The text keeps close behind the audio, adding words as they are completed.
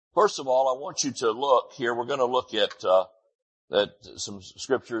First of all, I want you to look here. We're going to look at some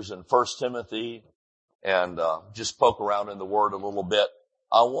scriptures in 1 Timothy and just poke around in the Word a little bit.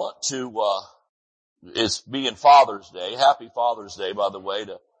 I want to, it's being Father's Day. Happy Father's Day, by the way,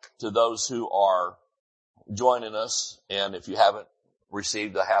 to those who are joining us. And if you haven't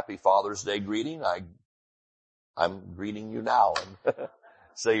received a Happy Father's Day greeting, I'm greeting you now and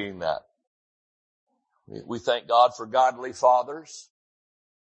saying that. We thank God for godly fathers.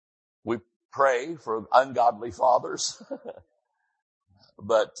 We pray for ungodly fathers.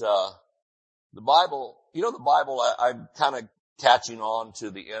 But the Bible, I'm kind of catching on to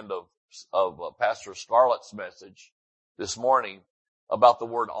the end of Pastor Scarlett's message this morning about the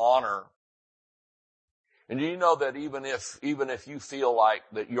word honor. And do you know that even if you feel like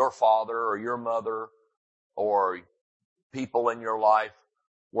that your father or your mother or people in your life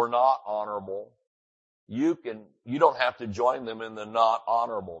were not honorable, you don't have to join them in the not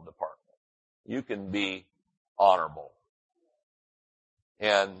honorable department. You can be honorable.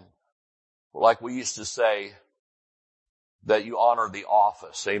 And like we used to say, that you honor the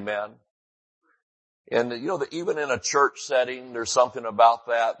office. Amen. And that even in a church setting, there's something about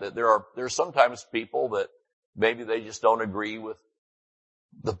that there's sometimes people that maybe they just don't agree with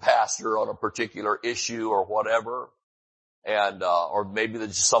the pastor on a particular issue or whatever. And, or maybe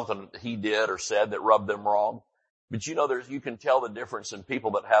there's just something that he did or said that rubbed them wrong. But you can tell the difference in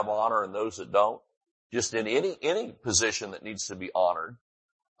people that have honor and those that don't. Just in any position that needs to be honored.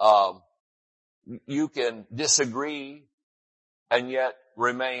 You can disagree and yet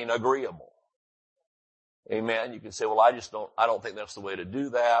remain agreeable. Amen. You can say, well, I don't think that's the way to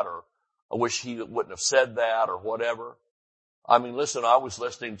do that, or I wish he wouldn't have said that, or whatever. I mean, listen, I was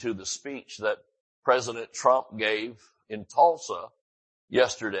listening to the speech that President Trump gave in Tulsa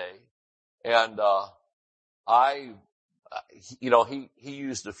yesterday, and he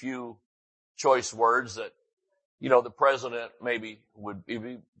used a few choice words that, the president maybe would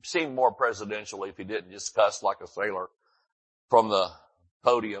seem more presidential if he didn't just cuss like a sailor from the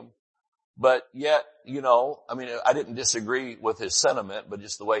podium. But yet, I didn't disagree with his sentiment, but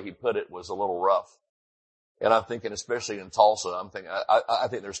just the way he put it was a little rough. And I'm thinking, especially in Tulsa, I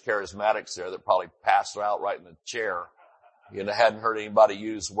think there's charismatics there that probably passed out right in the chair. Hadn't heard anybody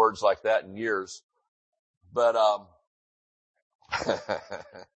use words like that in years. But,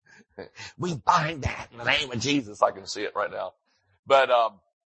 we bind that in the name of Jesus. I can see it right now. But,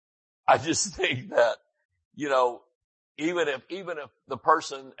 I just think that, even if the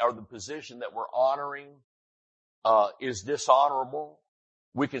person or the position that we're honoring, is dishonorable,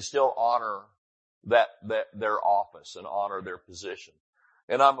 we can still honor that their office and honor their position.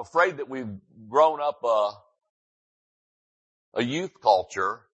 And I'm afraid that we've grown up a youth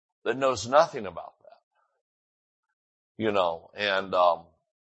culture that knows nothing about that. And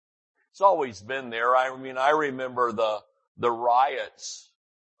it's always been there. I remember the riots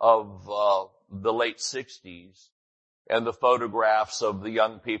of the late 60s and the photographs of the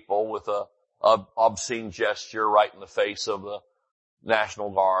young people with a obscene gesture right in the face of the National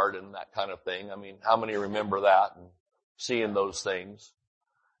Guard and that kind of thing. How many remember that and seeing those things?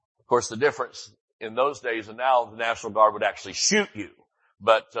 Of course, the difference in those days and now, the National Guard would actually shoot you.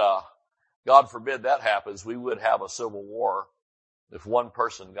 But God forbid that happens. We would have a civil war if one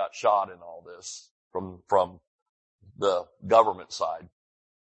person got shot in all this from the government side.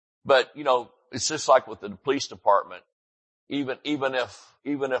 But, it's just like with the police department. Even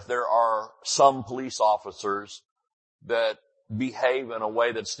if there are some police officers that behave in a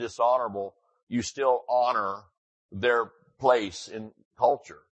way that's dishonorable, you still honor their place in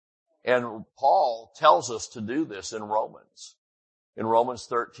culture. And Paul tells us to do this in Romans. In Romans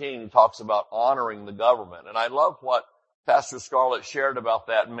 13, he talks about honoring the government. And I love what Pastor Scarlett shared about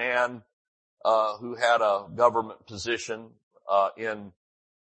that man who had a government position in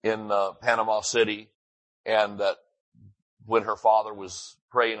Panama City, and that when her father was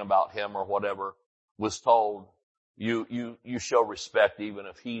praying about him or whatever, was told, you show respect even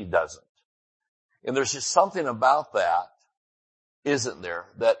if he doesn't. And there's just something about that, isn't there,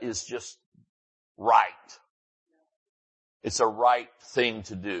 that is just right. It's a right thing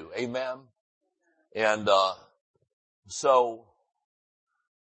to do. Amen? And so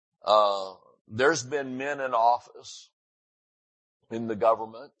there's been men in office in the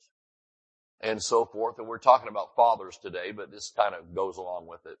government and so forth, and we're talking about fathers today, but this kind of goes along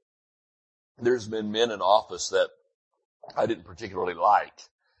with it. There's been men in office that I didn't particularly like,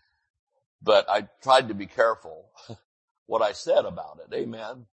 but I tried to be careful what I said about it.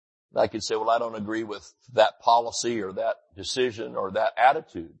 Amen. I could say, well, I don't agree with that policy or that decision or that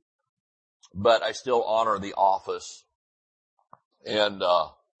attitude, but I still honor the office. And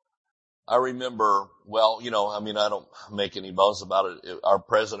I remember, well, I don't make any bones about it. Our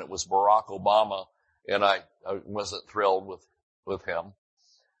president was Barack Obama, and I wasn't thrilled with him.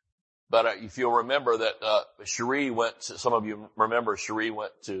 But if you'll remember that, some of you remember Cherie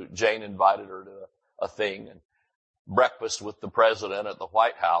Jane invited her to a thing and breakfast with the president at the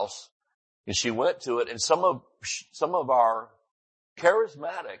White House. And she went to it, and some of our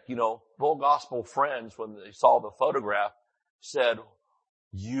charismatic, full gospel friends, when they saw the photograph, said,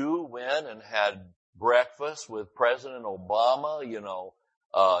 "You went and had breakfast with President Obama,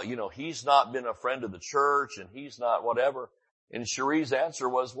 he's not been a friend of the church and he's not whatever." And Cherie's answer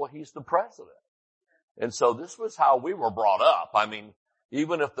was, "Well, he's the president." And so this was how we were brought up. I mean,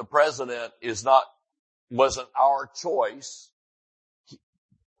 even if the president wasn't our choice,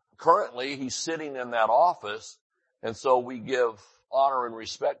 currently he's sitting in that office. And so we give honor and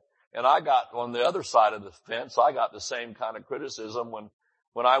respect. And I got on the other side of the fence, I got the same kind of criticism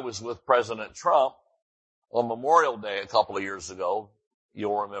when I was with President Trump on Memorial Day a couple of years ago,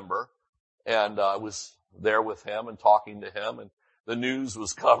 you'll remember. And I was there with him and talking to him, and the news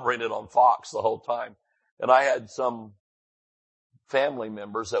was covering it on Fox the whole time. And I had some family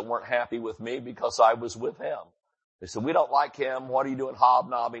members that weren't happy with me because I was with him. They said, "We don't like him. What are you doing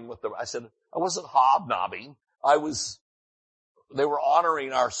hobnobbing with I said, "I wasn't hobnobbing. They were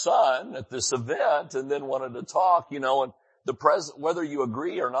honoring our son at this event and then wanted to talk, and the president, whether you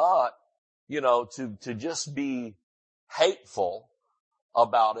agree or not, to just be hateful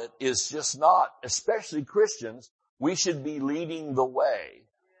about it is just not, especially Christians, we should be leading the way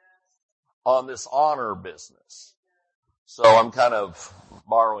on this honor business." So I'm kind of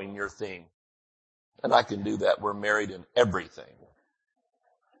borrowing your theme. And I can do that. We're married in everything.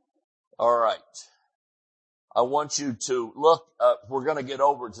 All right. I want you to look, we're going to get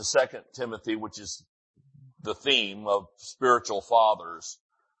over to 2 Timothy, which is the theme of spiritual fathers.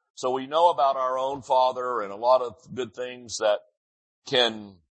 So we know about our own father and a lot of good things that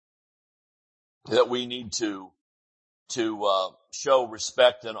we need to show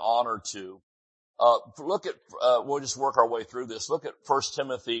respect and honor to. We'll just work our way through this. Look at 1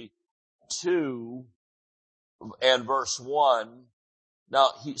 Timothy 2 and verse 1.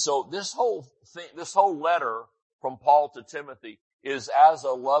 Now, this whole letter from Paul to Timothy is as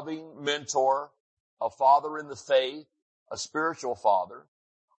a loving mentor, a father in the faith, a spiritual father.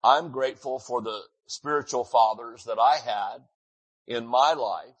 I'm grateful for the spiritual fathers that I had in my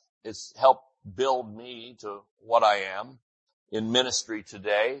life. It's helped build me to what I am in ministry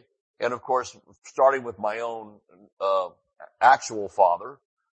today. And of course, starting with my own actual father,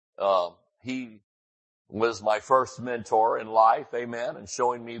 he was my first mentor in life, amen, and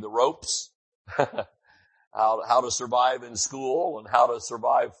showing me the ropes, how to survive in school and how to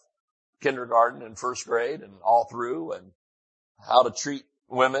survive kindergarten and first grade and all through, and how to treat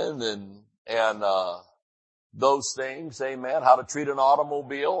women and those things, amen, how to treat an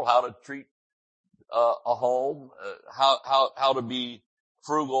automobile, how to treat a home, how to be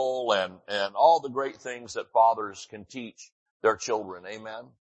frugal and all the great things that fathers can teach their children,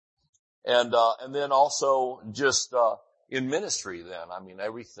 amen. And then also just, in ministry then, I mean,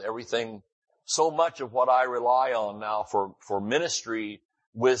 everything, so much of what I rely on now for ministry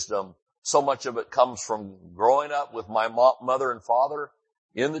wisdom, so much of it comes from growing up with my mother and father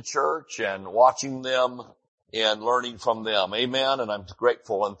in the church and watching them and learning from them. Amen. And I'm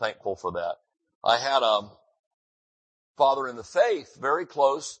grateful and thankful for that. I had a father in the faith very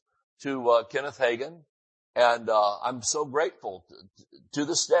close to Kenneth Hagin. And I'm so grateful to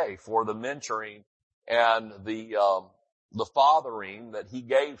this day for the mentoring and the fathering that he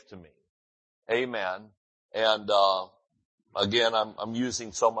gave to me. Amen. And again, I'm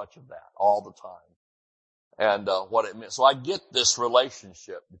using so much of that all the time. And what it meant. So I get this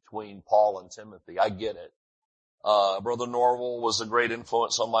relationship between Paul and Timothy. I get it. Brother Norval was a great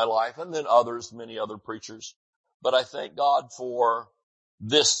influence on my life, and then many other preachers. But I thank God for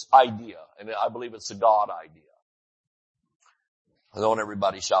this idea, and I believe it's a God idea. I don't want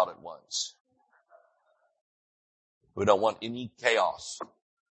everybody shout at once. We don't want any chaos.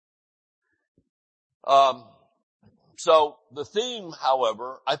 So the theme,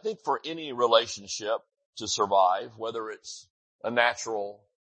 however, I think for any relationship to survive, whether it's a natural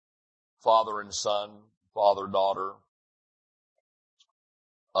father and son, father-daughter,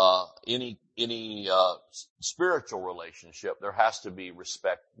 any spiritual relationship, there has to be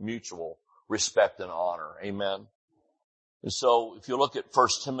respect, mutual respect and honor. Amen. And so if you look at 1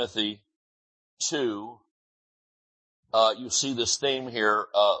 Timothy 2, you see this theme here.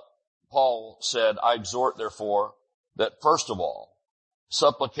 Paul said, "I exhort therefore that first of all,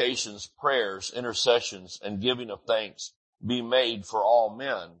 supplications, prayers, intercessions, and giving of thanks be made for all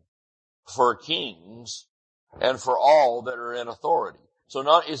men, for kings and for all that are in authority. So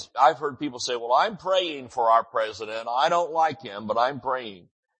I've heard people say, well, I'm praying for our president. I don't like him, but I'm praying.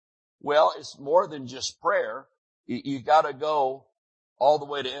 Well, it's more than just prayer. You gotta go all the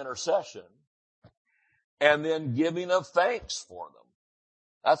way to intercession and then giving of thanks for them.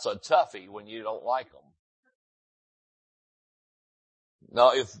 That's a toughie when you don't like them.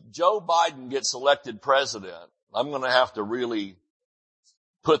 Now, if Joe Biden gets elected president, I'm going to have to really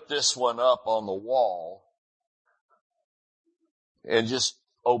put this one up on the wall and just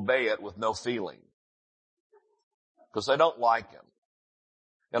obey it with no feeling. Because I don't like him.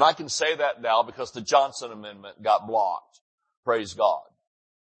 And I can say that now because the Johnson Amendment got blocked. Praise God.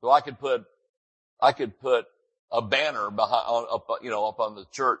 So I could put a banner up on the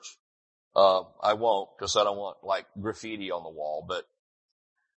church. I won't because I don't want like graffiti on the wall, but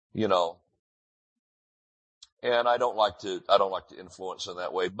and I don't like to influence in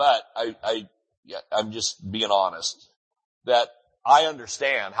that way, but I'm just being honest that I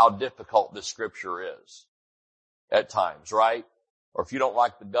understand how difficult this scripture is at times, right? Or if you don't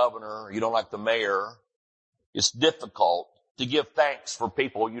like the governor, or you don't like the mayor, it's difficult to give thanks for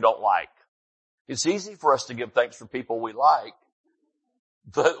people you don't like. It's easy for us to give thanks for people we like,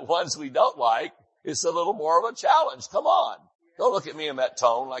 but ones we don't like, it's a little more of a challenge. Come on. Don't look at me in that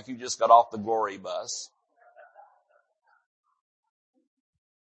tone like you just got off the glory bus.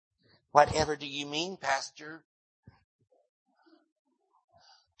 Whatever do you mean, Pastor?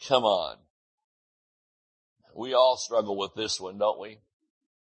 Come on. We all struggle with this one, don't we?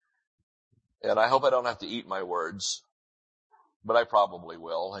 And I hope I don't have to eat my words, but I probably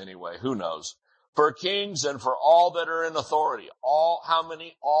will anyway. Who knows? For kings and for all that are in authority. How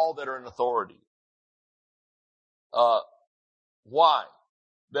many? All that are in authority. Why?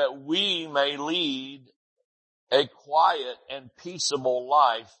 That we may lead a quiet and peaceable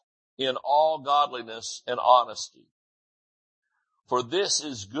life in all godliness and honesty. For this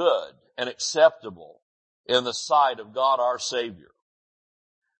is good and acceptable in the sight of God our Savior,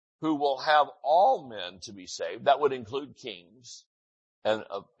 who will have all men to be saved. That would include kings and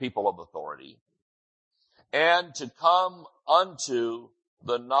people of authority, and to come unto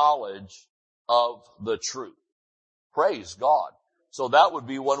the knowledge of the truth. Praise God. So that would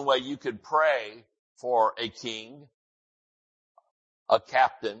be one way you could pray for a king, a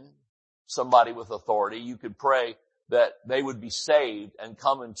captain, somebody with authority. You could pray that they would be saved and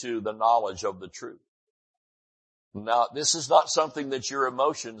come into the knowledge of the truth. Now, this is not something that your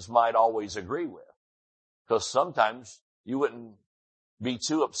emotions might always agree with, because sometimes you wouldn't be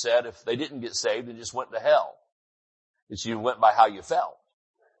too upset if they didn't get saved and just went to hell. It's you went by how you felt.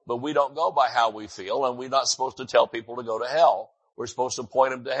 But we don't go by how we feel, and we're not supposed to tell people to go to hell. We're supposed to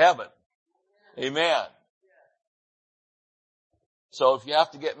point them to heaven. Amen. So if you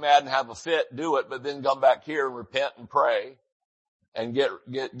have to get mad and have a fit, do it, but then come back here and repent and pray and get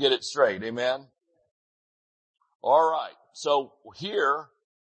it straight. Amen. All right. So here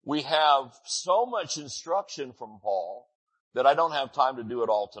we have so much instruction from Paul that I don't have time to do it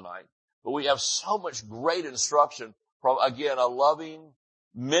all tonight, but we have so much great instruction from, again, a loving,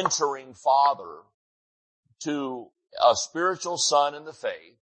 mentoring father to a spiritual son in the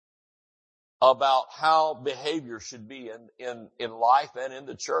faith about how behavior should be in life and in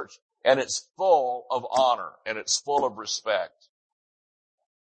the church. And it's full of honor and it's full of respect.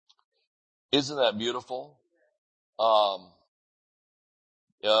 Isn't that beautiful? And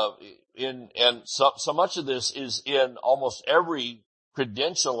so much of this is in almost every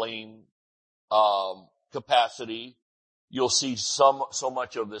credentialing, capacity. You'll see so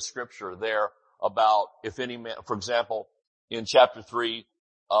much of this scripture there about if any man, for example, in chapter 3,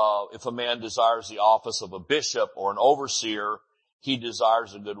 if a man desires the office of a bishop or an overseer, he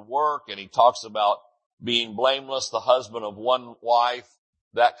desires a good work, and he talks about being blameless, the husband of one wife,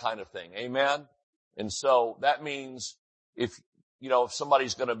 that kind of thing. Amen? And so that means if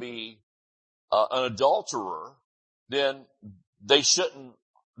somebody's going to be an adulterer, then they shouldn't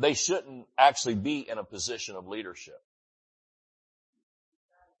actually be in a position of leadership.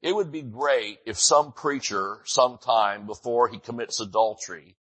 It would be great if some preacher sometime before he commits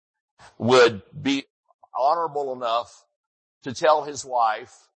adultery would be honorable enough to tell his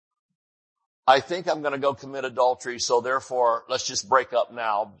wife, I think I'm going to go commit adultery, so therefore let's just break up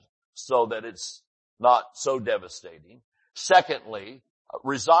now so that it's not so devastating. Secondly,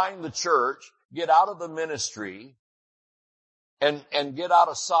 resign the church, get out of the ministry, and get out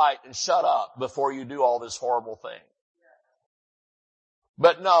of sight and shut up before you do all this horrible thing.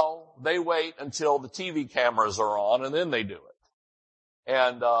 But no, they wait until the TV cameras are on and then they do it.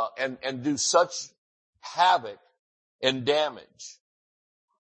 And do such havoc and damage.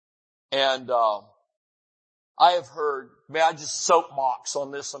 And, I have heard, may I just soapbox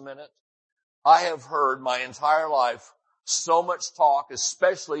on this a minute? I have heard my entire life so much talk,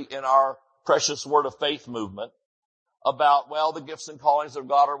 especially in our precious Word of Faith movement, about, well, the gifts and callings of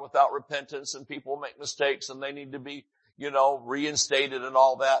God are without repentance and people make mistakes and they need to be, reinstated and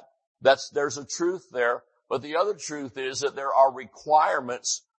all that. There's a truth there. But the other truth is that there are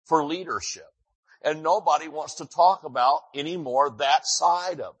requirements for leadership. And nobody wants to talk about anymore that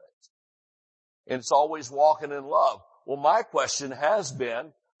side of it. And it's always walking in love. Well, my question has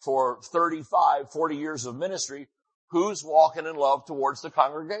been for 35, 40 years of ministry, who's walking in love towards the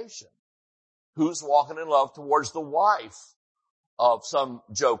congregation? Who's walking in love towards the wife of some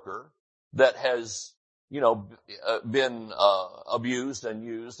joker that has, been abused and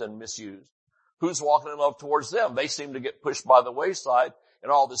used and misused? Who's walking in love towards them? They seem to get pushed by the wayside,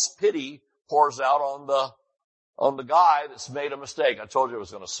 and all this pity pours out on the guy that's made a mistake. I told you I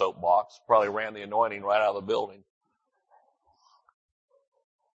was going to soapbox. Probably ran the anointing right out of the building.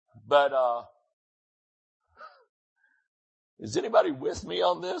 But is anybody with me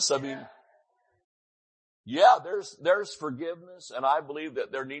on this? I mean, yeah, there's forgiveness, and I believe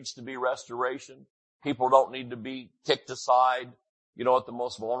that there needs to be restoration. People don't need to be kicked aside, at the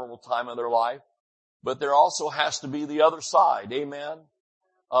most vulnerable time of their life. But there also has to be the other side, amen,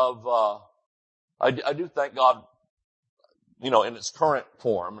 of, I do thank God, in its current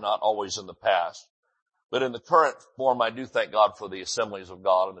form, not always in the past, but in the current form, I do thank God for the assemblies of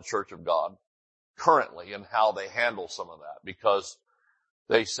God and the church of God currently and how they handle some of that, because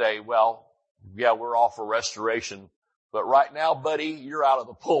they say, well, yeah, we're all for restoration, but right now, buddy, you're out of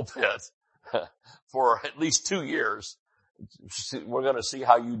the pulpit for at least 2 years. We're going to see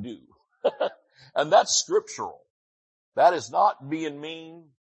how you do. And that's scriptural. That is not being mean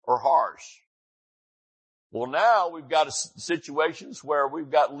or harsh. Well, now we've got situations where we've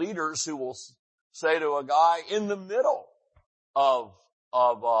got leaders who will say to a guy in the middle of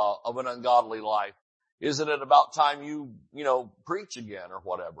an ungodly life, isn't it about time you preach again or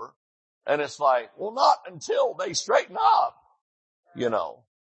whatever? And it's like, well, not until they straighten up,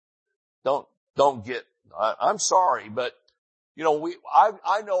 Don't get, I'm sorry, but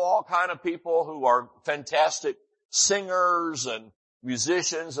I know all kind of people who are fantastic singers and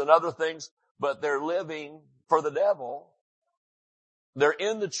musicians and other things, but they're living for the devil. They're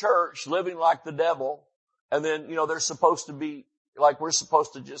in the church living like the devil. And then, they're supposed to be like, we're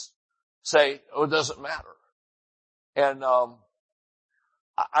supposed to just say, oh, it doesn't matter. And,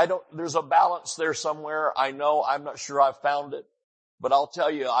 there's a balance there somewhere. I know, I'm not sure I've found it, but I'll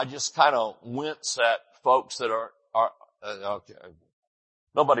tell you, I just kind of wince at folks that are okay.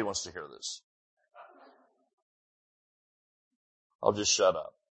 Nobody wants to hear this. I'll just shut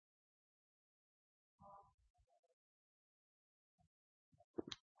up.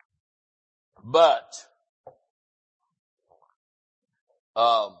 But,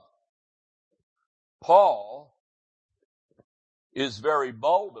 Paul is very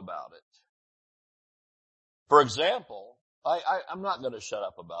bold about it. For example, I'm not going to shut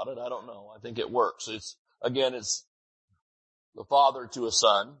up about it. I don't know. I think it works. It's the father to a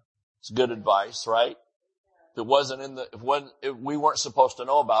son. It's good advice, right? If it wasn't if we weren't supposed to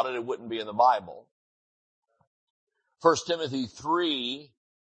know about it, it wouldn't be in the Bible. 1 Timothy 3,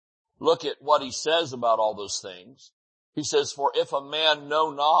 look at what he says about all those things. He says, for if a man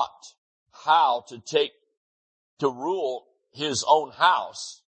know not how to rule his own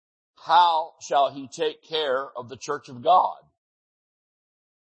house, how shall he take care of the church of God?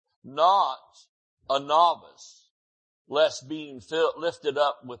 Not a novice, lest being lifted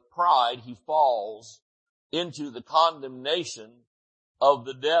up with pride, he falls into the condemnation of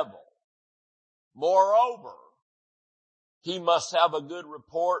the devil. Moreover, he must have a good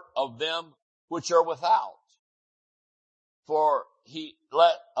report of them which are without, for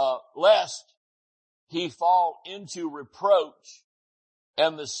lest he fall into reproach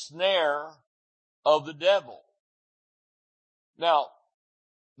and the snare of the devil. Now,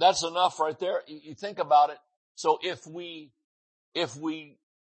 that's enough right there. You think about it. So if we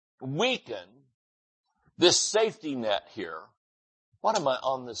weaken this safety net here, what am I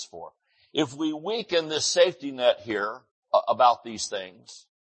on this for? If we weaken this safety net here about these things,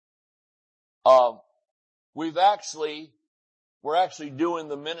 we're actually doing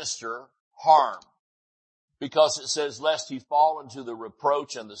the minister harm, because it says, lest he fall into the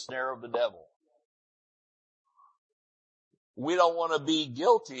reproach and the snare of the devil. We don't want to be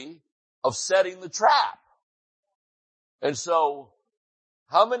guilty of setting the trap. And so,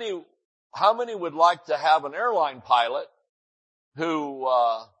 how many would like to have an airline pilot who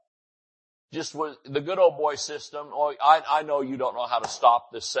just with the good old boy system. Oh, I know you don't know how to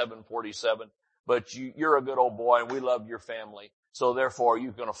stop this 747, but you're a good old boy and we love your family. So therefore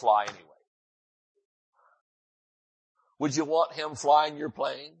you're going to fly anyway. Would you want him flying your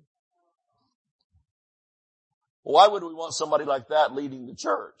plane? Why would we want somebody like that leading the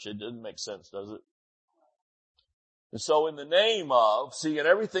church? It doesn't make sense, does it? And so in the name of, see, and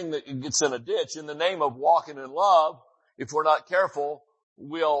everything that gets in a ditch, in the name of walking in love, if we're not careful,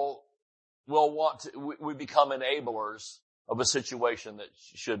 we'll want to, we become enablers of a situation that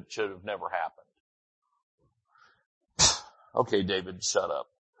should have never happened. Okay, David, shut up.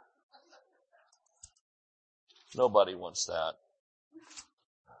 Nobody wants that.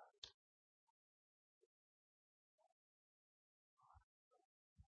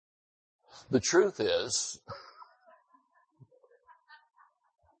 The truth is,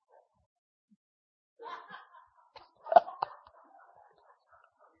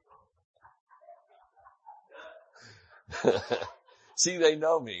 see, they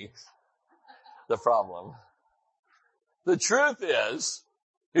know me. The problem. The truth is,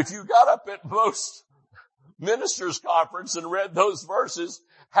 if you got up at most ministers' conference and read those verses,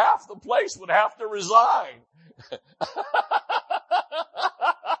 half the place would have to resign.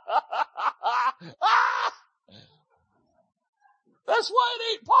 That's why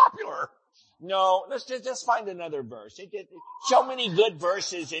it ain't popular. No, let's just find another verse. So many good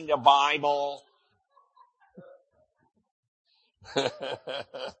verses in the Bible.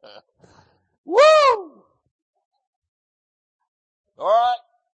 Woo! All right.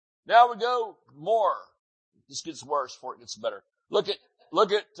 Now we go more. This gets worse before it gets better. Look at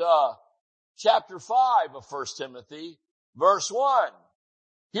chapter 5 of 1 Timothy, verse 1.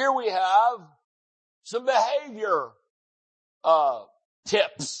 Here we have some behavior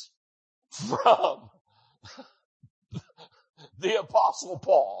tips from the Apostle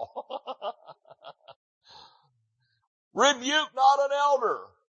Paul. Rebuke not an elder.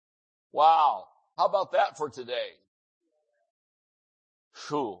 Wow. How about that for today?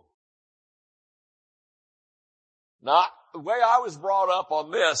 Phew. Now, the way I was brought up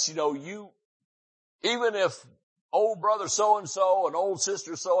on this, even if old brother so-and-so and old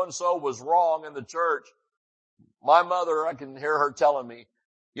sister so-and-so was wrong in the church, my mother, I can hear her telling me,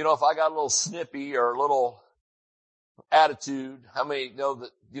 if I got a little snippy or a little attitude, how many know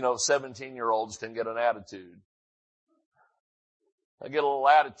that, 17-year-olds can get an attitude? I get a little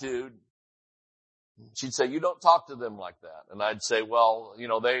attitude. She'd say, you don't talk to them like that. And I'd say, well,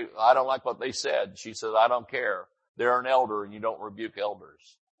 I don't like what they said. She says, I don't care. They're an elder and you don't rebuke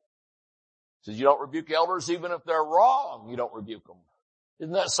elders. She says, you don't rebuke elders even if they're wrong. You don't rebuke them.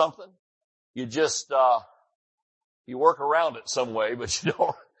 Isn't that something? You just, you work around it some way, but you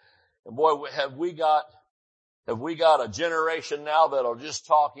don't. And boy, have we got a generation now that'll just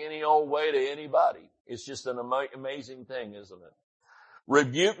talk any old way to anybody. It's just an amazing thing, isn't it?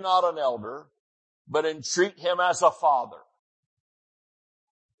 Rebuke not an elder, but entreat him as a father,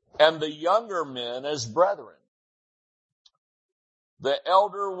 and the younger men as brethren, the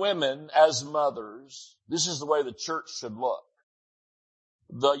elder women as mothers. This is the way the church should look.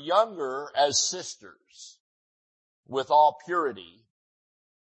 The younger as sisters, with all purity.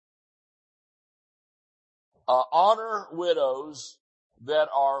 Honor widows that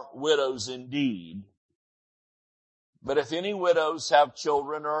are widows indeed. But if any widows have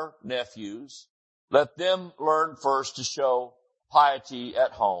children or nephews, let them learn first to show piety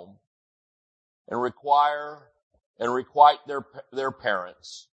at home and requite their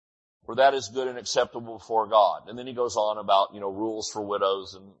parents, for that is good and acceptable before God. And then he goes on about, rules for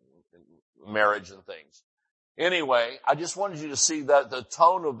widows and marriage and things. Anyway, I just wanted you to see that the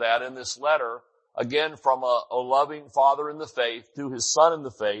tone of that in this letter, again, from a loving father in the faith to his son in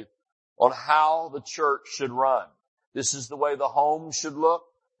the faith, on how the church should run. This is the way the home should look.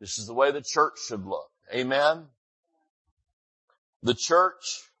 This is the way the church should look. Amen? The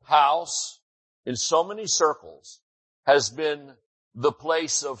church house, in so many circles, has been the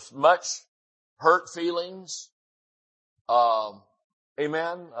place of much hurt feelings.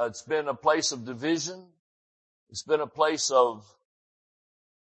 Amen? It's been a place of division. It's been a place of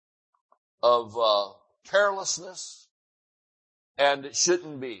carelessness. And it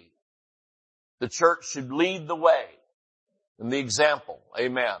shouldn't be. The church should lead the way and the example.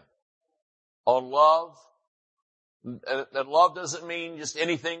 Amen. On love. And love doesn't mean just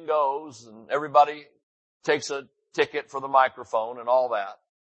anything goes and everybody takes a ticket for the microphone and all that.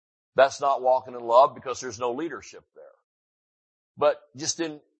 That's not walking in love because there's no leadership there. But just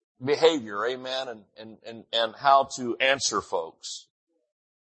in behavior, amen, and how to answer folks.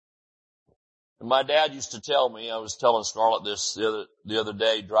 And my dad used to tell me, I was telling Scarlett this the other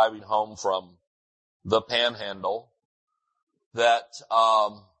day, driving home from the Panhandle, that,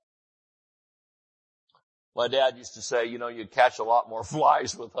 my dad used to say, you catch a lot more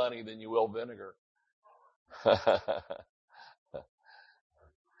flies with honey than you will vinegar.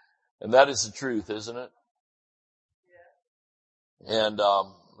 And that is the truth, isn't it? And,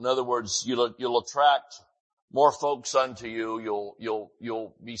 in other words, you'll attract more folks unto you.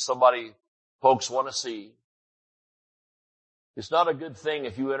 You'll be somebody folks want to see. It's not a good thing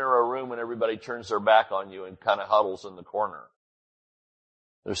if you enter a room and everybody turns their back on you and kind of huddles in the corner.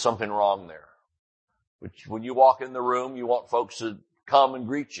 There's something wrong there. When you walk in the room, you want folks to come and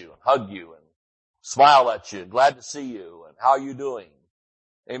greet you and hug you and smile at you. Glad to see you. And how are you doing?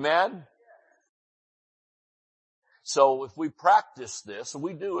 Amen? So if we practice this, and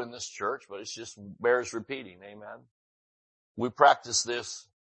we do in this church, but it just bears repeating. Amen? We practice this,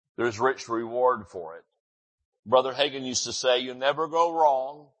 there's rich reward for it. Brother Hagin used to say, you never go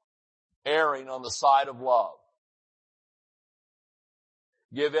wrong erring on the side of love.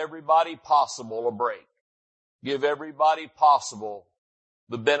 Give everybody possible a break. Give everybody possible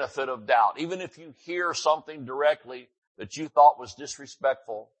the benefit of doubt. Even if you hear something directly that you thought was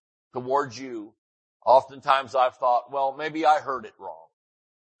disrespectful towards you, oftentimes I've thought, well, maybe I heard it wrong.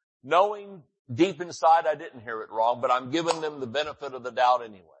 Knowing deep inside I didn't hear it wrong, but I'm giving them the benefit of the doubt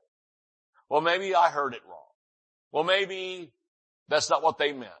anyway. Well, maybe I heard it wrong. Well, maybe that's not what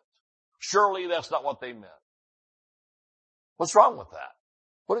they meant. Surely that's not what they meant. What's wrong with that?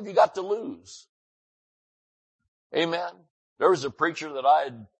 What have you got to lose? Amen. There was a preacher that I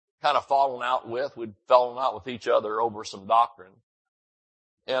had kind of fallen out with. We'd fallen out with each other over some doctrine.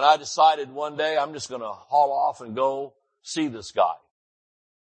 And I decided one day I'm just going to haul off and go see this guy.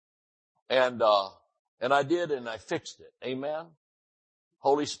 And I did, and I fixed it. Amen.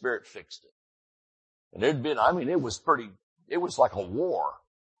 Holy Spirit fixed it. And it was like a war.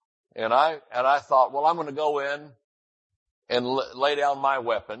 And I thought, well, I'm going to go in and lay down my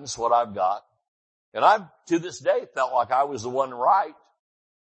weapons, what I've got. And I've, to this day, felt like I was the one right.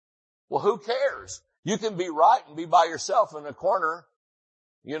 Well, who cares? You can be right and be by yourself in a corner,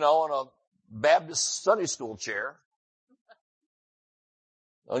 in a Baptist Sunday school chair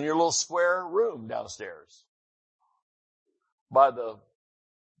on your little square room downstairs by the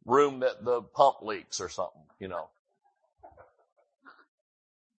room that the pump leaks or something,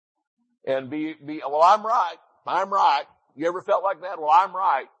 And well, I'm right. You ever felt like that? Well, I'm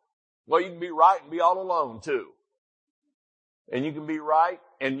right. Well, you can be right and be all alone too. And you can be right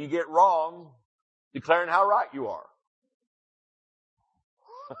and you get wrong declaring how right you are.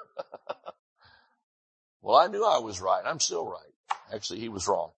 Well, I knew I was right. I'm still right. Actually, he was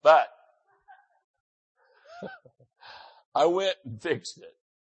wrong. But I went and fixed it.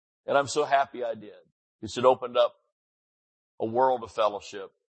 And I'm so happy I did. It opened up a world of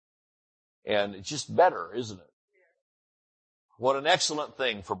fellowship. And it's just better, isn't it? What an excellent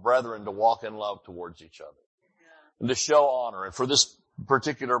thing for brethren to walk in love towards each other. And to show honor. And for this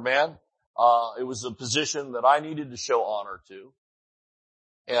particular man, it was a position that I needed to show honor to.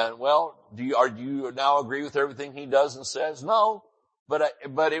 And well, do you now agree with everything he does and says? No. But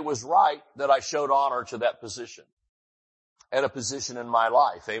it was right that I showed honor to that position. And a position in my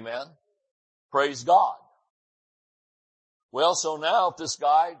life. Amen. Praise God. Well, so now if this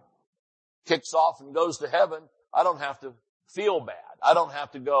guy kicks off and goes to heaven, I don't have to feel bad. I don't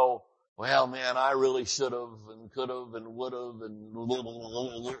have to go, well, man, I really should have and could have and would have and,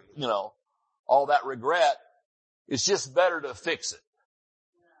 all that regret. It's just better to fix it.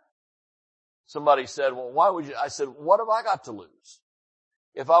 Somebody said, well, why would you? I said, what have I got to lose?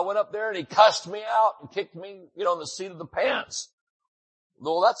 If I went up there and he cussed me out and kicked me, in the seat of the pants,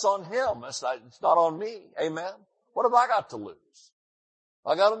 well, that's on him. It's not on me. Amen. What have I got to lose?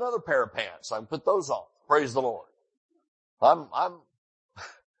 I got another pair of pants. I can put those on. Praise the Lord. I'm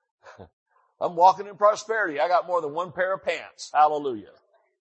walking in prosperity. I got more than one pair of pants. Hallelujah.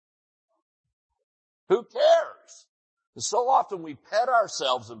 Who cares? And so often we pet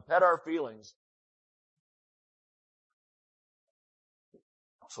ourselves and pet our feelings.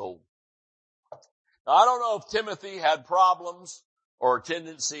 So, I don't know if Timothy had problems or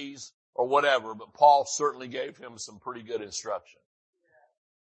tendencies or whatever, but Paul certainly gave him some pretty good instruction.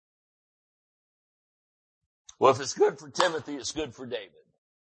 Well, if it's good for Timothy, it's good for David.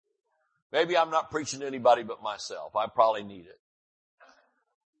 Maybe I'm not preaching to anybody but myself. I probably need it.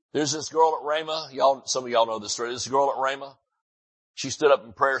 There's this girl at Rhema. Some of y'all know this story. This girl at Rhema. She stood up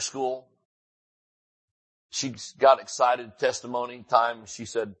in prayer school. She got excited, testimony time. She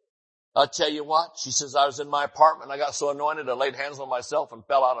said, I'll tell you what. She says, I was in my apartment. I got so anointed, I laid hands on myself and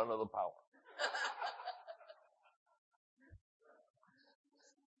fell out under the power.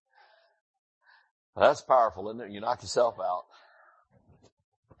 That's powerful, isn't it? You knock yourself out.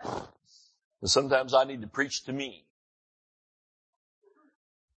 And sometimes I need to preach to me.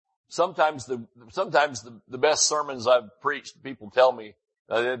 Sometimes the best sermons I've preached, people tell me,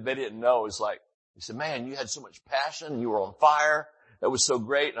 they didn't know, is like, he said, man, you had so much passion, you were on fire, that was so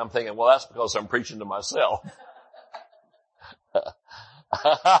great. And I'm thinking, well, that's because I'm preaching to myself.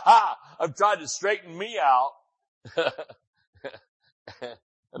 I'm trying to straighten me out.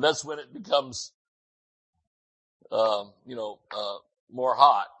 And that's when it becomes, more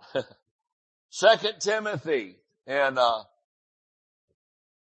hot. 2 Timothy. And, I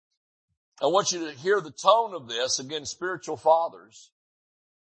want you to hear the tone of this. Again, spiritual fathers.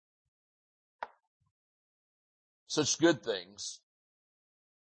 Such good things.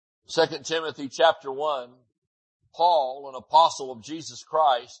 2 Timothy chapter 1. Paul, an apostle of Jesus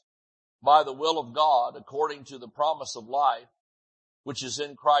Christ, by the will of God, according to the promise of life, which is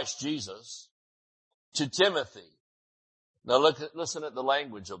in Christ Jesus, to Timothy. Now listen at the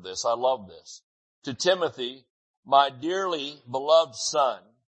language of this. I love this. To Timothy, my dearly beloved son,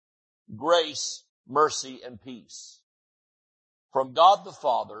 grace, mercy, and peace from God the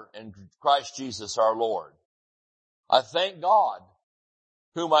Father and Christ Jesus our Lord. I thank God,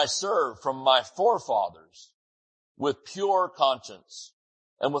 whom I serve from my forefathers with pure conscience,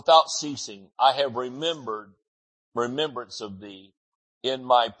 and without ceasing I have remembrance of thee in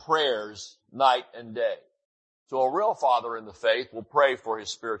my prayers night and day. So a real father in the faith will pray for his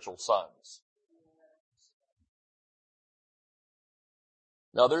spiritual sons.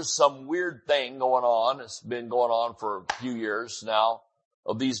 Now there's some weird thing going on. It's been going on for a few years now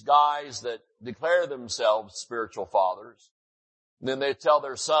of these guys that declare themselves spiritual fathers. And then they tell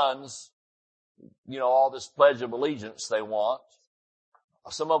their sons, all this pledge of allegiance they want.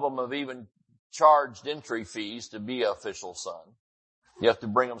 Some of them have even charged entry fees to be an official son. You have to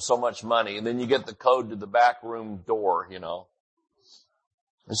bring them so much money, and then you get the code to the back room door,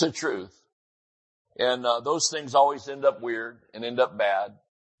 It's the truth. And those things always end up weird and end up bad.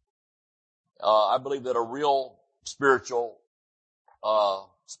 I believe that a real spiritual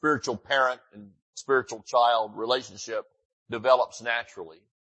parent and spiritual child relationship develops naturally,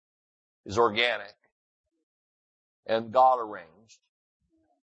 is organic, and God arranged.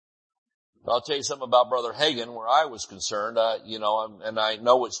 I'll tell you something about Brother Hagin where I was concerned, and I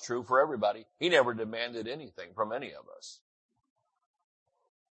know it's true for everybody. He never demanded anything from any of us.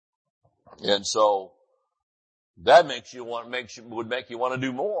 And so, that would make you want to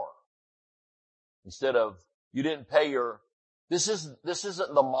do more. Instead of, you didn't pay this isn't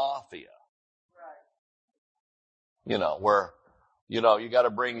the mafia. Right. Where, you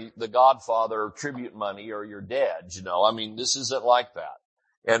gotta bring the Godfather tribute money or you're dead, this isn't like that.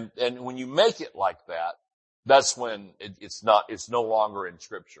 And when you make it like that, that's when it's no longer in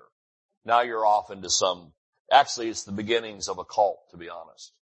Scripture. Now you're off into actually it's the beginnings of a cult, to be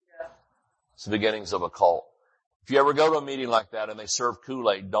honest. Yeah. It's the beginnings of a cult. If you ever go to a meeting like that and they serve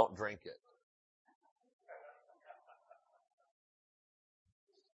Kool-Aid, don't drink it.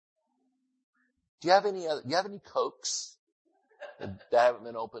 Do you have any Cokes that haven't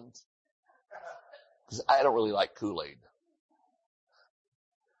been opened? Because I don't really like Kool-Aid.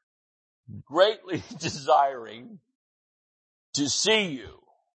 Greatly desiring to see you,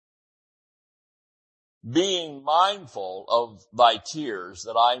 being mindful of thy tears,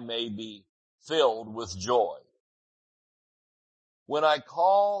 that I may be filled with joy. When I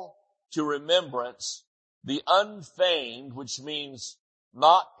call to remembrance the unfeigned, which means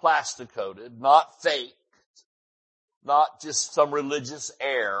not plasticoated, not faked, not just some religious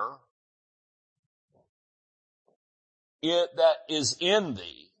air, that is in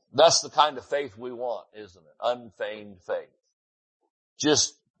thee. That's the kind of faith we want, isn't it? Unfeigned faith.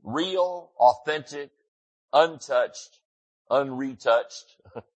 Just real, authentic, untouched, unretouched.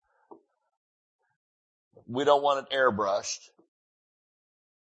 We don't want it airbrushed.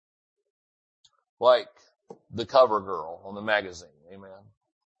 Like the cover girl on the magazine. Amen.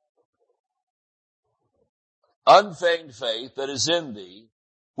 Unfeigned faith that is in thee,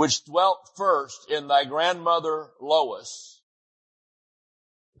 which dwelt first in thy grandmother Lois.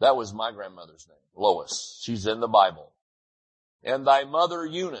 That was my grandmother's name, Lois. She's in the Bible. And thy mother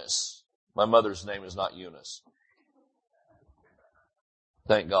Eunice. My mother's name is not Eunice.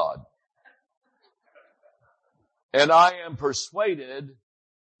 Thank God. And I am persuaded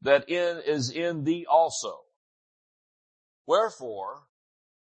that is in thee also. Wherefore,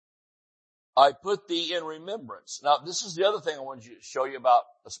 I put thee in remembrance. Now, this is the other thing I want to show you about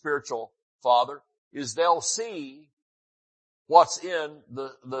a spiritual father, is they'll see what's in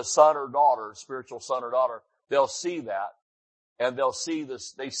the son or daughter, spiritual son or daughter, they'll see that, and they'll see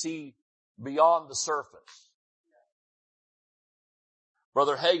this, they see beyond the surface.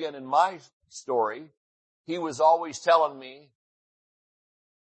 Brother Hagin, in my story, he was always telling me,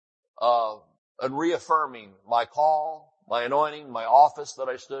 and reaffirming my call, my anointing, my office that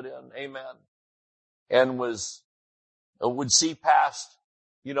I stood in. Amen. And would see past,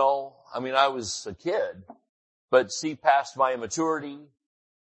 I was a kid, but see past my immaturity,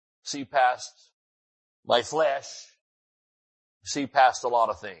 see past my flesh, see past a lot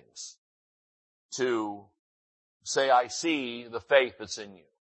of things to say, I see the faith that's in you.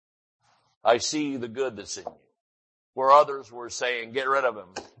 I see the good that's in you. Where others were saying, get rid of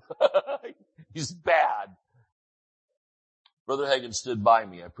him. He's bad. Brother Hagin stood by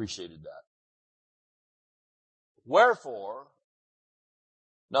me. I appreciated that. Wherefore,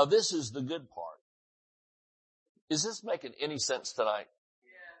 now this is the good part. Is this making any sense tonight?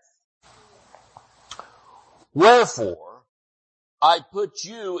 Yes. Wherefore, I put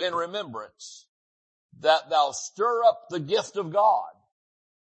you in remembrance that thou stir up the gift of God,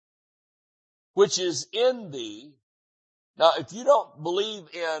 which is in thee. Now, if you don't believe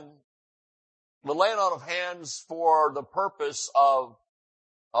in the laying on of hands for the purpose of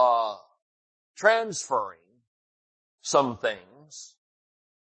transferring some things,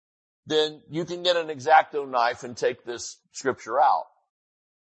 then you can get an X-Acto knife and take this scripture out.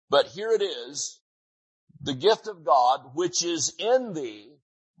 But here it is, the gift of God, which is in thee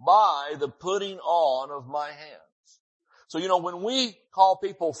by the putting on of my hands. So, when we call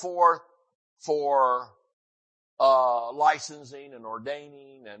people forth for licensing and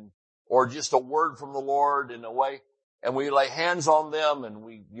ordaining or just a word from the Lord in a way, and we lay hands on them and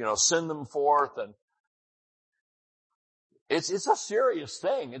we, send them forth, and it's a serious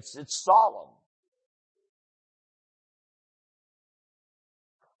thing. It's solemn.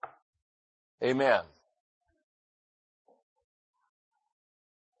 Amen.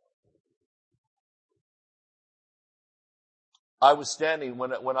 I was standing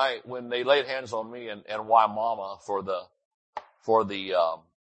when they laid hands on me and Waimama for the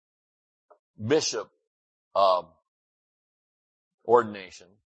bishop ordination.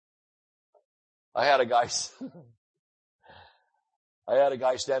 I had a guy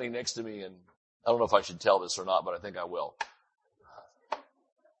standing next to me, and I don't know if I should tell this or not, but I think I will.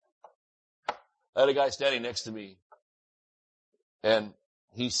 I had a guy standing next to me, and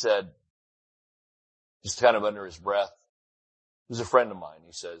he said, just kind of under his breath, he was a friend of mine.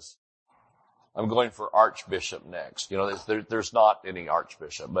 He says, I'm going for archbishop next. There's not any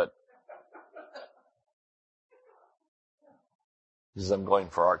archbishop, but he says, I'm going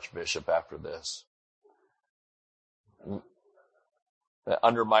for archbishop after this.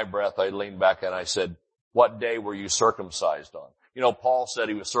 Under my breath, I leaned back and I said, what day were you circumcised on? Paul said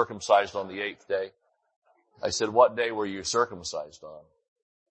he was circumcised on the 8th day. I said, what day were you circumcised on?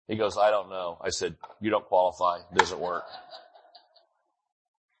 He goes, I don't know. I said, you don't qualify. It doesn't work.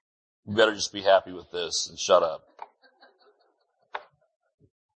 You better just be happy with this and shut up.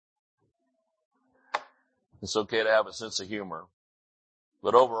 It's okay to have a sense of humor.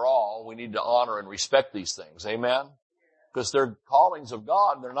 But overall, we need to honor and respect these things. Amen? Because they're callings of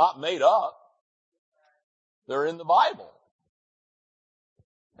God. They're not made up. They're in the Bible.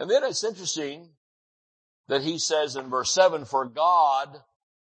 And then it's interesting that he says in verse 7, for God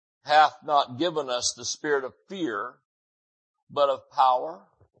hath not given us the spirit of fear, but of power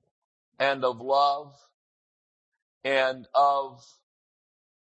and of love and of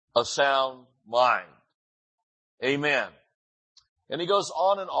a sound mind. Amen. And he goes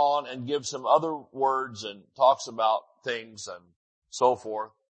on and gives some other words and talks about things and so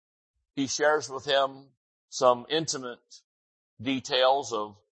forth. He shares with him some intimate details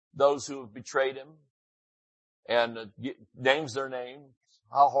of those who have betrayed him and names their names.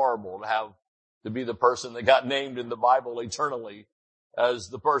 How horrible to be the person that got named in the Bible eternally as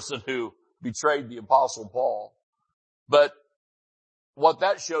the person who betrayed the Apostle Paul. But what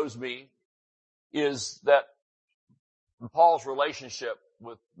that shows me is that Paul's relationship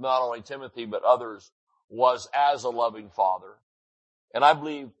with not only Timothy but others was as a loving father. And I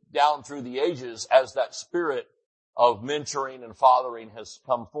believe down through the ages, as that spirit of mentoring and fathering has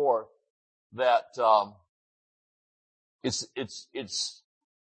come forth, that it's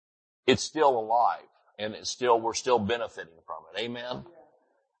still alive, and we're still benefiting from it. Amen.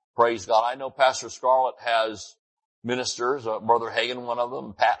 Praise God. I know Pastor Scarlett has ministers, Brother Hagin, one of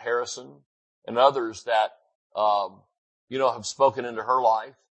them, Pat Harrison, and others that have spoken into her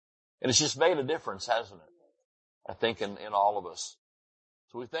life, and it's just made a difference, hasn't it? I think in all of us.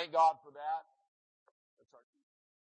 So we thank God for that.